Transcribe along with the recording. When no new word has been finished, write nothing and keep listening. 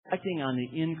reflecting on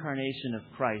the incarnation of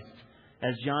Christ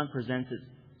as John presents it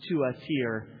to us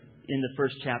here in the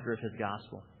first chapter of his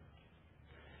gospel.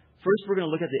 First, we're going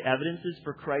to look at the evidences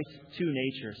for Christ's two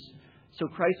natures. So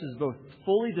Christ is both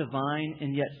fully divine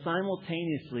and yet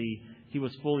simultaneously he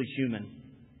was fully human.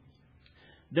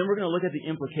 Then we're going to look at the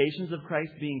implications of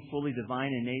Christ being fully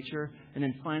divine in nature. And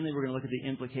then finally, we're going to look at the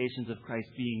implications of Christ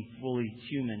being fully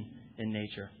human in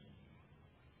nature.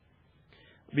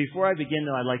 Before I begin,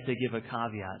 though, I'd like to give a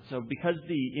caveat. So because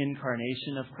the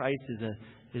incarnation of Christ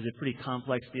is a pretty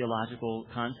complex theological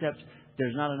concept,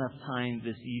 there's not enough time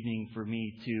this evening for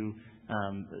me to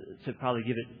probably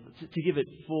give it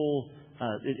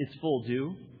its full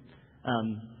due.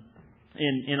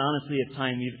 And honestly,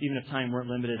 even if time weren't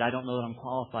limited, I don't know that I'm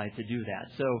qualified to do that.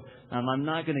 So I'm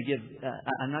not going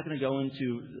to go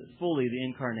into fully the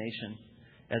incarnation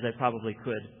as I probably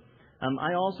could.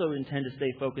 I also intend to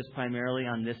stay focused primarily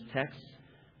on this text,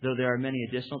 though there are many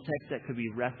additional texts that could be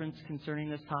referenced concerning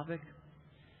this topic.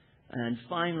 And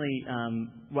finally,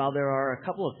 while there are a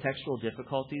couple of textual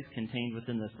difficulties contained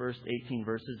within the first 18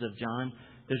 verses of John,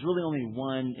 there's really only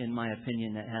one, in my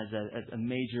opinion, that has a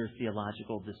major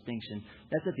theological distinction.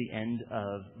 That's at the end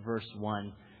of verse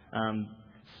 1.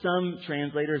 Some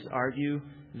translators argue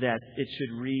that it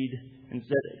should read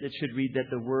that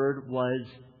the Word was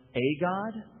a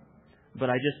God. But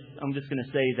I'm just going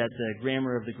to say that the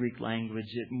grammar of the Greek language,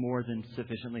 it more than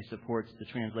sufficiently supports the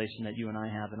translation that you and I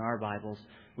have in our Bibles,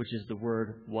 which is the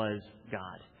Word was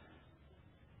God.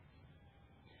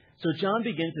 So John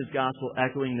begins his gospel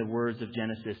echoing the words of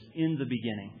Genesis, in the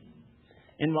beginning.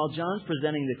 And while John's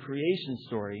presenting the creation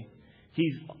story,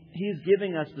 he's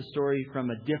giving us the story from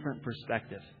a different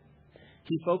perspective.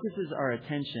 He focuses our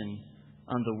attention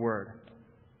on the Word.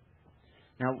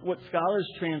 Now, what scholars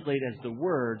translate as the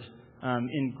Word,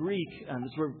 in Greek,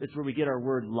 it's where we get our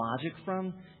word logic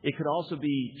from. It could also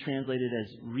be translated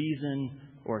as reason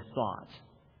or thought.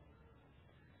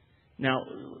 Now,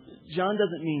 John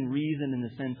doesn't mean reason in the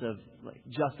sense of like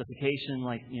justification,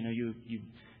 like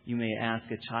you may ask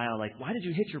a child, like, why did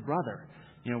you hit your brother?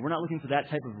 We're not looking for that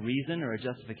type of reason or a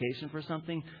justification for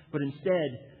something, but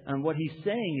instead, what he's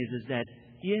saying is that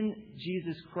in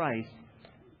Jesus Christ,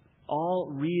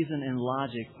 all reason and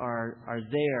logic are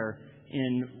there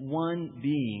in one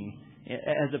being,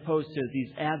 as opposed to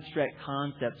these abstract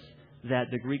concepts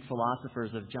that the Greek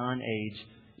philosophers of John's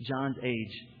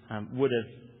age would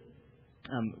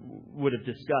have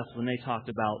discussed when they talked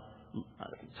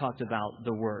about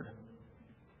the Word.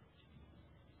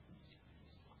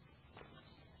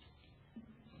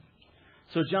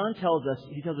 So John tells us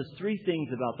three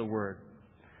things about the Word.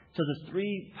 So there's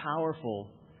three powerful,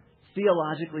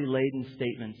 theologically laden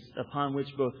statements upon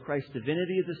which both Christ's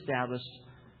divinity is established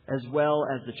as well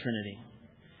as the Trinity.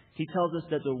 He tells us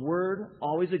that the Word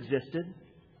always existed.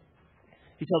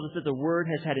 He tells us that the Word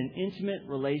has had an intimate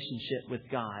relationship with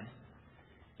God,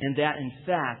 and that, in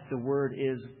fact, the Word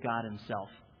is God Himself.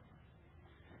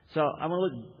 So I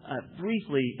want to look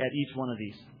briefly at each one of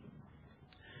these.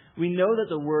 We know that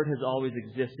the Word has always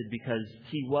existed because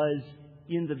He was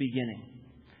in the beginning.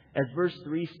 As verse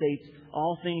 3 states,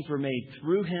 all things were made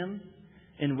through Him,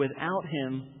 and without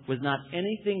Him was not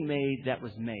anything made that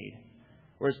was made.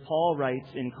 Or as Paul writes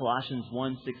in Colossians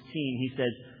 1:16, he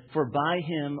says, for by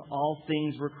Him all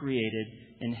things were created,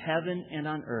 in heaven and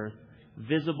on earth,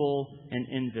 visible and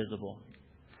invisible.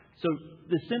 So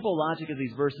the simple logic of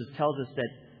these verses tells us that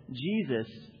Jesus,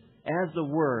 as the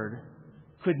Word,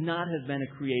 could not have been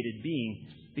a created being,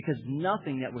 because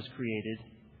nothing that was created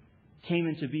came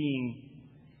into being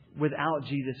without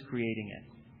Jesus creating it.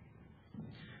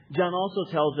 John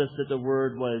also tells us that the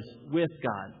Word was with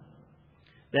God.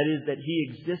 That is, that He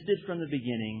existed from the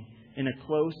beginning in a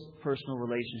close personal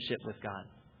relationship with God.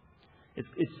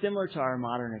 It's similar to our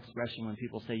modern expression when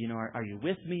people say, are you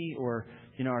with me? Or,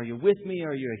 are you with me or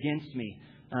are you against me?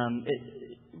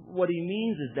 What he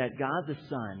means is that God the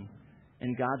Son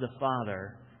and God the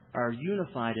Father are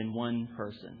unified in one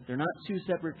person. They're not two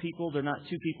separate people. They're not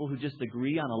two people who just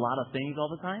agree on a lot of things all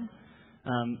the time.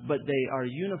 But they are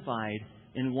unified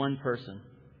in one person.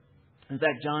 In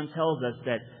fact, John tells us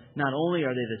that not only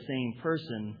are they the same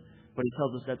person, but he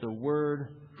tells us that the Word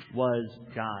was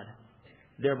God,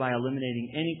 thereby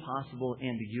eliminating any possible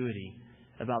ambiguity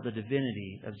about the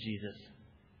divinity of Jesus.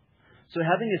 So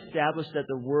having established that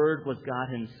the Word was God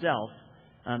Himself,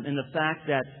 and the fact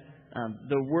that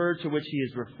the Word to which he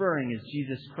is referring is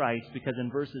Jesus Christ, because in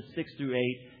verses 6 through 8,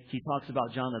 he talks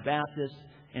about John the Baptist,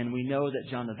 and we know that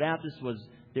John the Baptist was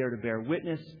there to bear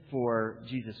witness for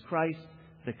Jesus Christ,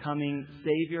 the coming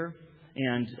Savior.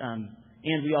 And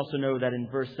we also know that in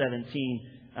verse 17,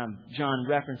 John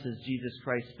references Jesus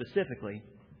Christ specifically.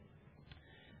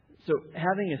 So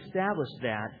having established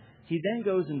that, he then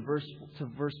goes to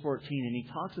verse 14 and he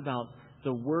talks about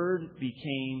the Word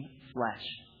became flesh.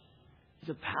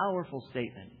 It's a powerful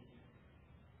statement.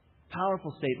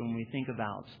 Powerful statement when we think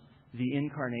about the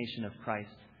incarnation of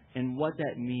Christ and what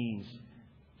that means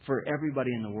for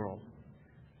everybody in the world.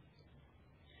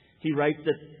 He writes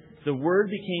that the Word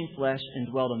became flesh and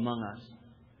dwelt among us,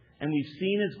 and we've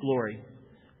seen His glory.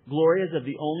 Glory as of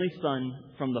the only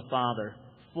Son from the Father,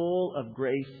 full of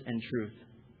grace and truth.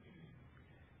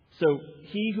 So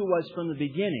He who was from the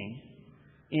beginning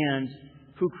and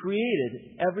who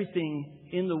created everything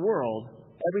in the world,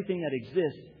 everything that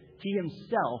exists, He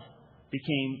Himself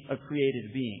became a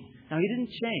created being. Now, He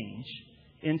didn't change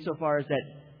insofar as that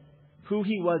who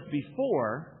He was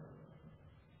before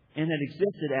and had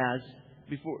existed as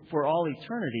before for all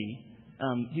eternity,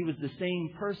 He was the same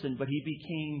person, but He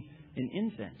became an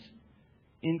infant,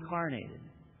 incarnated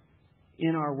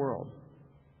in our world.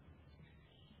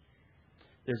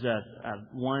 There's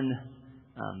one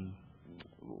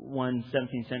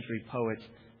 17th century poet,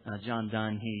 John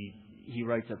Donne. He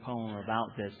writes a poem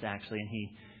about this actually, and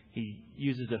he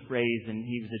uses a phrase, and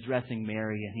he was addressing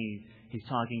Mary, and he's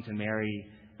talking to Mary,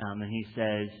 and he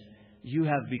says, "You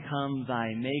have become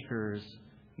thy Maker's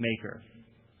maker."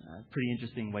 Pretty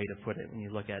interesting way to put it when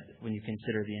you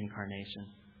consider the incarnation.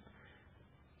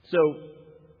 So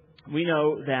we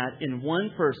know that in one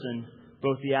person,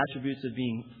 both the attributes of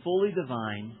being fully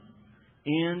divine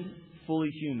and fully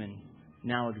human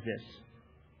now exist.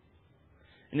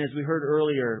 And as we heard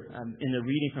earlier in the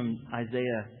reading from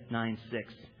Isaiah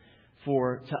 9:6,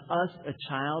 "For to us a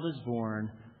child is born,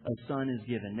 a son is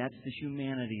given." That's the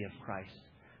humanity of Christ.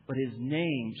 "But His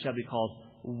name shall be called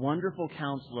Wonderful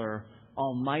Counselor,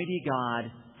 Almighty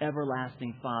God,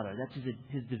 Everlasting Father." That's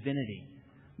His divinity.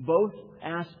 Both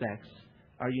aspects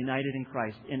are united in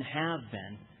Christ and have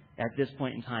been at this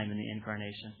point in time in the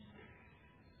incarnation.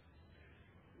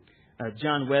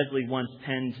 John Wesley once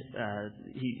penned a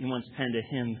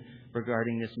hymn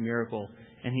regarding this miracle,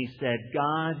 and he said,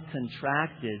 "God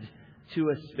contracted to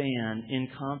a span,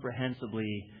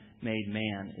 incomprehensibly made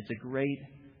man." It's a great,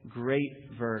 great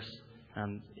verse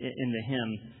in the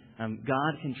hymn.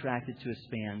 God contracted to a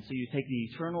span. So you take the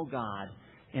eternal God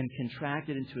and contract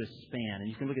it into a span. And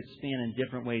you can look at span in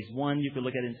different ways. One, you could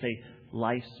look at it and say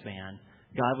lifespan.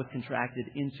 God was contracted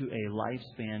into a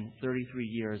lifespan, 33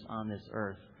 years on this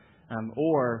earth.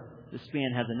 Or the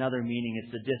span has another meaning.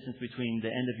 It's the distance between the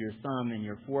end of your thumb and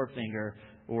your forefinger,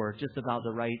 or just about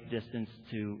the right distance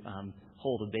to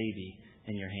hold a baby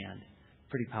in your hand.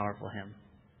 Pretty powerful hymn.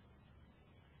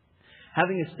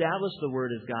 Having established the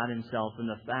Word as God Himself and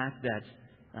the fact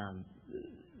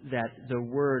that the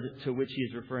Word to which He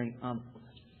is referring...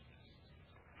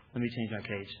 let me change my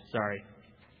page. Sorry.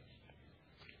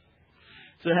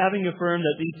 So having affirmed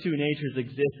that these two natures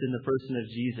exist in the person of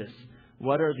Jesus,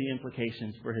 what are the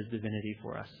implications for His divinity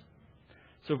for us?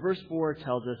 So verse 4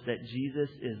 tells us that Jesus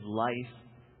is life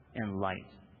and light.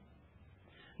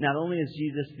 Not only is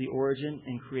Jesus the origin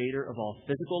and creator of all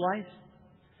physical life,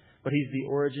 but He's the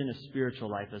origin of spiritual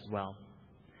life as well.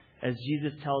 As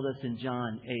Jesus tells us in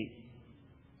John 8,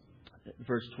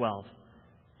 verse 12,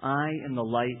 "I am the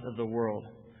light of the world.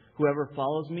 Whoever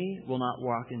follows me will not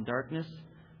walk in darkness,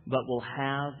 but will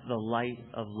have the light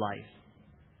of life."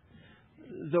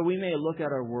 Though we may look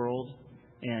at our world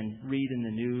and read in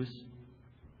the news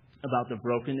about the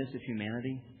brokenness of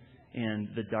humanity and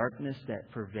the darkness that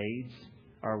pervades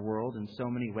our world in so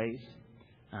many ways,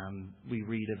 we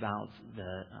read about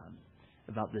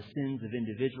the sins of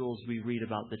individuals. We read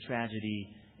about the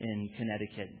tragedy in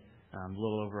Connecticut a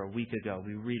little over a week ago.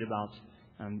 We read about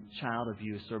child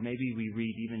abuse, or maybe we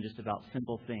read even just about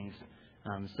simple things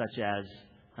such as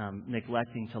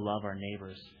neglecting to love our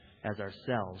neighbors as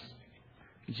ourselves.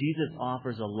 Jesus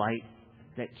offers a light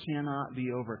that cannot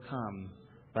be overcome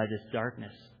by this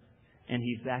darkness, and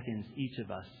He beckons each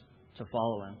of us to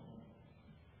follow Him.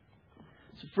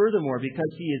 So furthermore,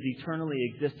 because He is eternally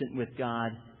existent with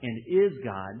God and is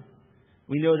God,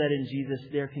 we know that in Jesus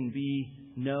there can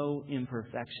be no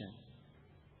imperfection.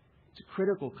 It's a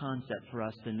critical concept for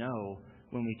us to know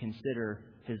when we consider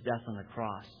His death on the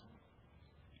cross.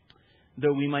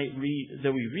 Though we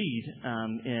read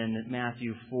in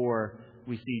Matthew 4,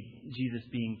 we see Jesus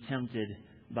being tempted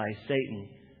by Satan.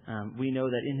 We know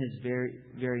that in His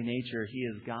very nature He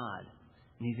is God,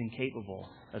 and He's incapable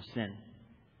of sin.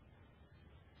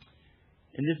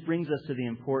 And this brings us to the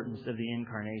importance of the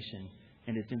incarnation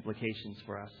and its implications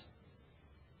for us.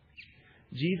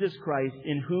 Jesus Christ,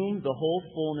 in whom the whole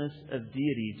fullness of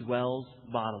deity dwells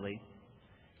bodily,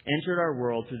 entered our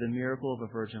world through the miracle of a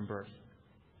virgin birth.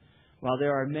 While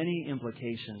there are many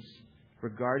implications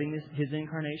regarding His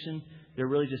incarnation, there are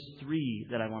really just three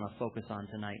that I want to focus on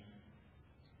tonight.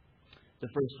 The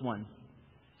first one,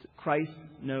 Christ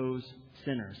knows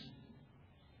sinners,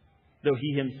 though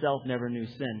He Himself never knew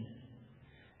sin.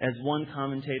 As one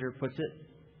commentator puts it,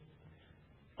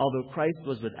 although Christ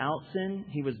was without sin,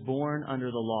 He was born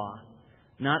under the law,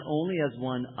 not only as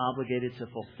one obligated to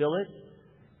fulfill it,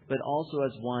 but also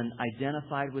as one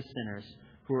identified with sinners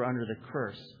who are under the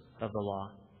curse of the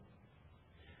law.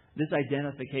 This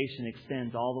identification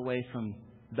extends all the way from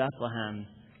Bethlehem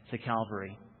to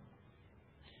Calvary,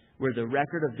 where the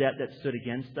record of debt that stood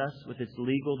against us with its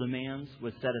legal demands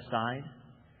was set aside,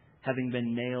 having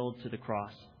been nailed to the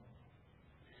cross.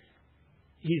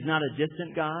 He's not a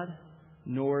distant God,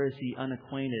 nor is He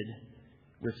unacquainted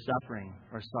with suffering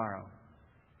or sorrow.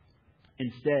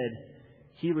 Instead,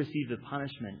 He received the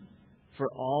punishment for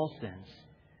all sins,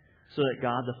 so that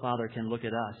God the Father can look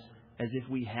at us as if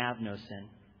we have no sin.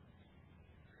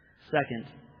 Second,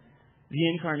 the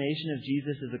incarnation of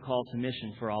Jesus is a call to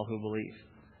mission for all who believe.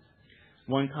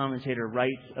 One commentator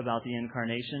writes about the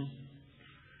incarnation.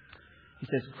 He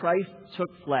says, Christ took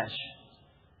flesh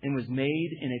and was made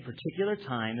in a particular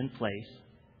time and place,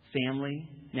 family,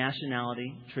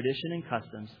 nationality, tradition, and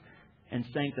customs, and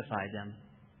sanctified them,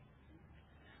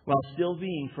 while still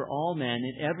being for all men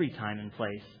in every time and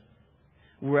place.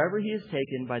 Wherever He is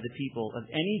taken by the people of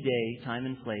any day, time,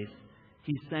 and place,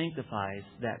 He sanctifies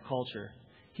that culture.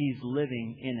 He's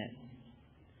living in it.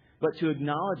 But to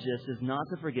acknowledge this is not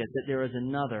to forget that there is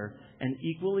another and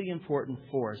equally important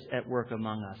force at work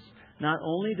among us. Not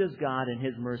only does God in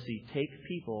His mercy take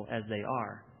people as they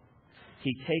are,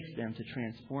 He takes them to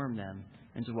transform them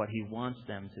into what He wants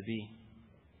them to be.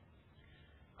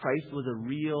 Christ was a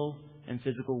real and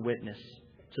physical witness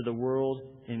to the world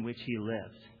in which He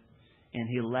lived. And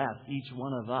He left each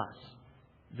one of us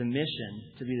the mission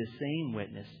to be the same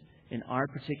witness in our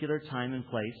particular time and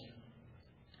place,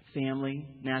 family,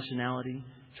 nationality,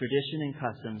 tradition, and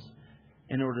customs,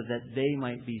 in order that they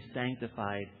might be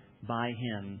sanctified by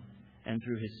Him and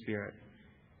through His Spirit.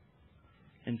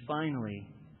 And finally,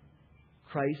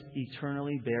 Christ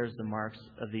eternally bears the marks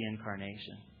of the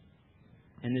incarnation.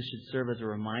 And this should serve as a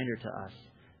reminder to us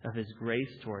of His grace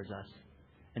towards us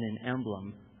and an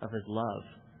emblem of His love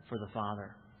for the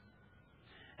Father.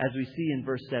 As we see in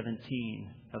verse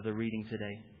 17 of the reading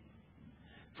today,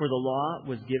 for the law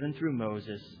was given through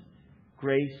Moses,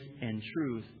 grace and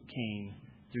truth came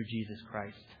through Jesus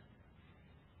Christ.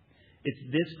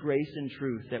 It's this grace and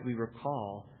truth that we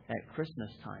recall at Christmas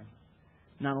time.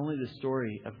 Not only the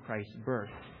story of Christ's birth,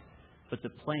 but the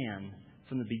plan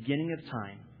from the beginning of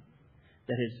time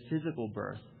that His physical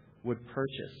birth would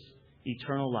purchase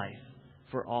eternal life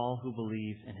for all who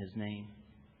believe in His name.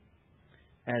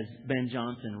 As Ben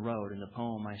Jonson wrote in the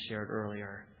poem I shared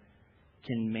earlier,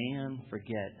 can man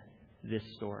forget this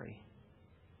story?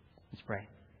 Let's pray.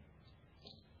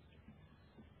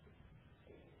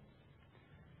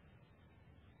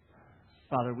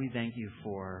 Father, we thank You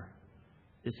for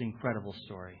this incredible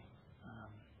story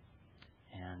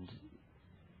and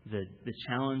the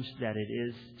challenge that it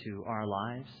is to our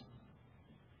lives.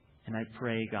 And I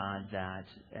pray, God, that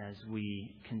as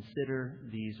we consider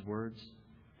these words,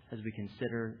 as we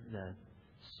consider the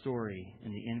story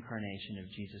and the incarnation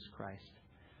of Jesus Christ,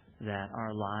 that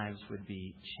our lives would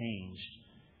be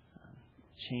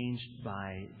changed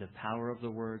by the power of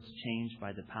the words, changed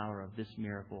by the power of this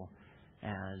miracle,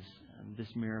 as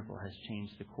this miracle has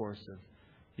changed the course of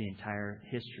the entire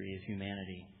history of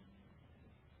humanity.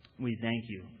 We thank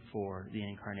You for the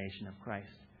incarnation of Christ.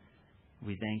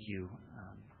 We thank You,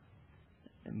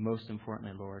 and most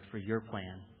importantly, Lord, for Your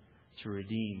plan to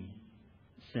redeem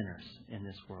sinners in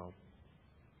this world,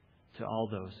 to all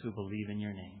those who believe in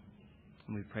Your name.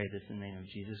 And we pray this in the name of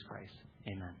Jesus Christ.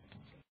 Amen.